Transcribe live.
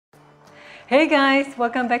Hey guys,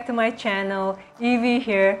 welcome back to my channel. Evie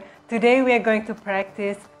here. Today we are going to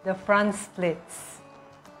practice the front splits.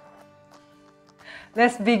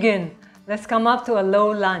 Let's begin. Let's come up to a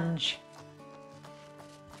low lunge.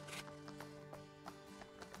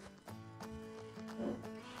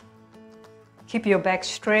 Keep your back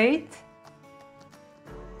straight.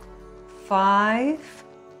 5,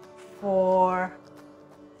 4,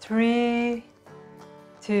 3,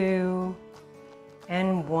 2,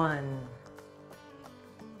 and 1.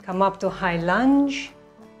 Come up to high lunge.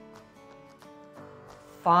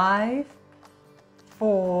 5,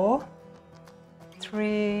 4,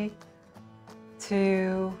 3,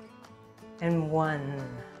 2, and 1.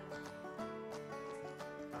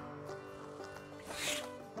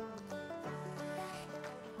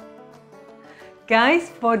 Guys,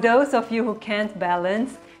 for those of you who can't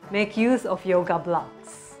balance, make use of yoga blocks.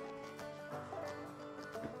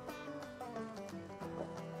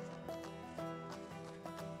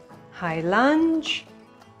 High lunge.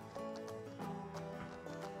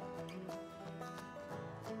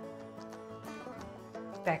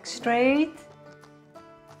 Back straight.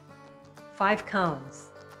 5 counts.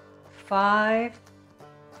 5,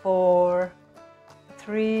 4,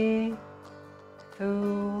 3,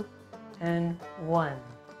 2, and 1.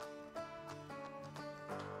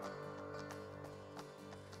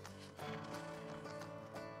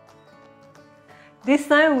 This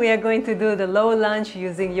time we are going to do the low lunge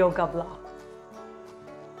using yoga block.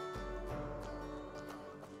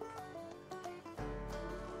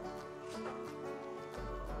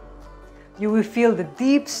 You will feel the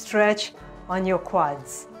deep stretch on your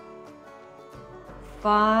quads.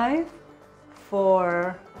 5,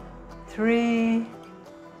 4, 3,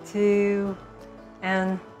 2,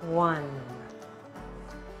 and 1.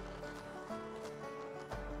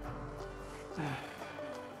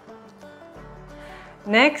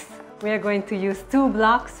 Next, we are going to use 2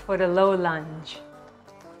 blocks for the low lunge.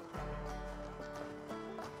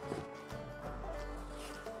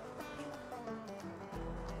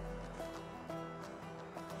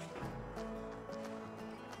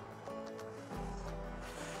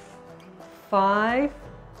 Five,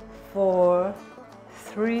 4,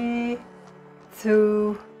 3,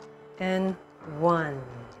 2, and 1.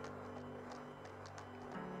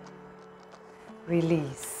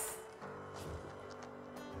 Release.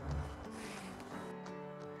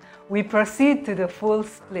 We proceed to the full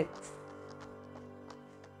split.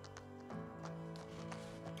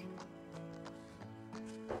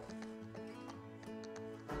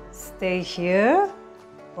 Stay here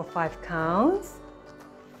for 5 counts.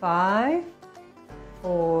 5,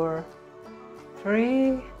 4,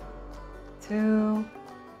 3, 2,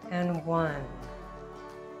 and 1.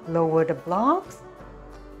 Lower the blocks.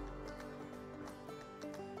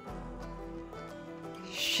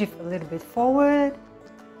 Shift a little bit forward.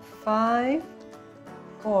 5,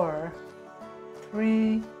 4,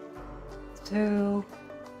 3, 2,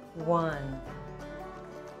 1.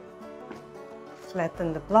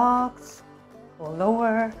 Flatten the blocks. Go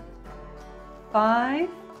lower. 5,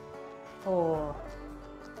 4,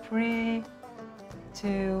 3,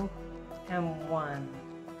 2, and 1.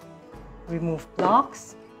 Remove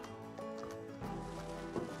blocks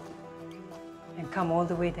and come all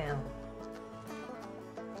the way down.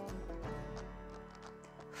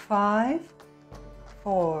 5,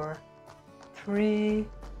 4, 3,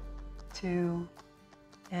 2,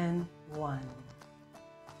 and 1.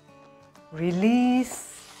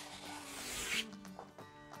 Release.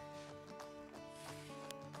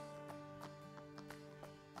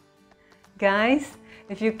 Guys,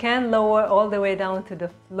 if you can lower all the way down to the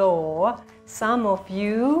floor, some of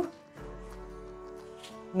you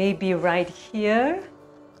may be right here.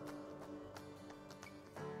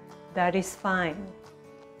 That is fine.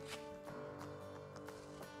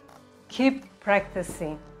 Keep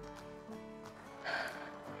practicing.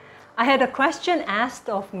 I had a question asked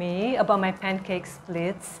of me about my pancake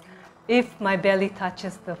splits if my belly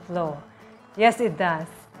touches the floor. Yes, it does.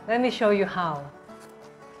 Let me show you how.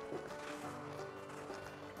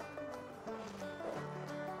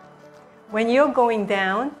 When you're going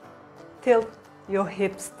down, tilt your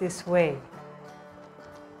hips this way.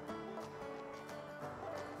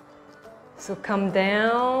 So come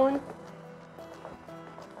down.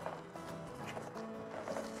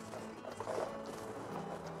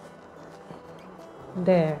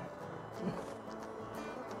 There.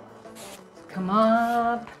 Come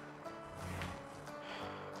up.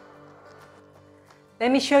 Let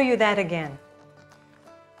me show you that again.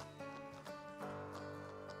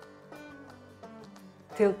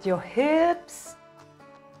 Tilt your hips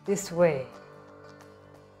this way.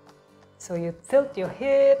 So you tilt your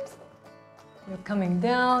hips You're coming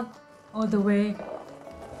down all the way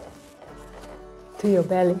to your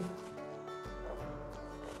belly.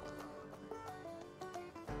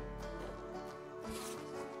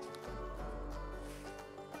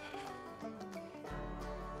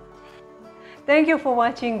 Thank you for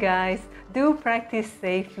watching, guys. Do practice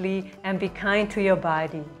safely and be kind to your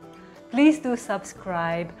body. Please do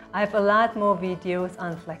subscribe. I have a lot more videos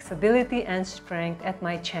on flexibility and strength at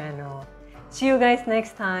my channel. See you guys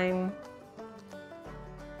next time.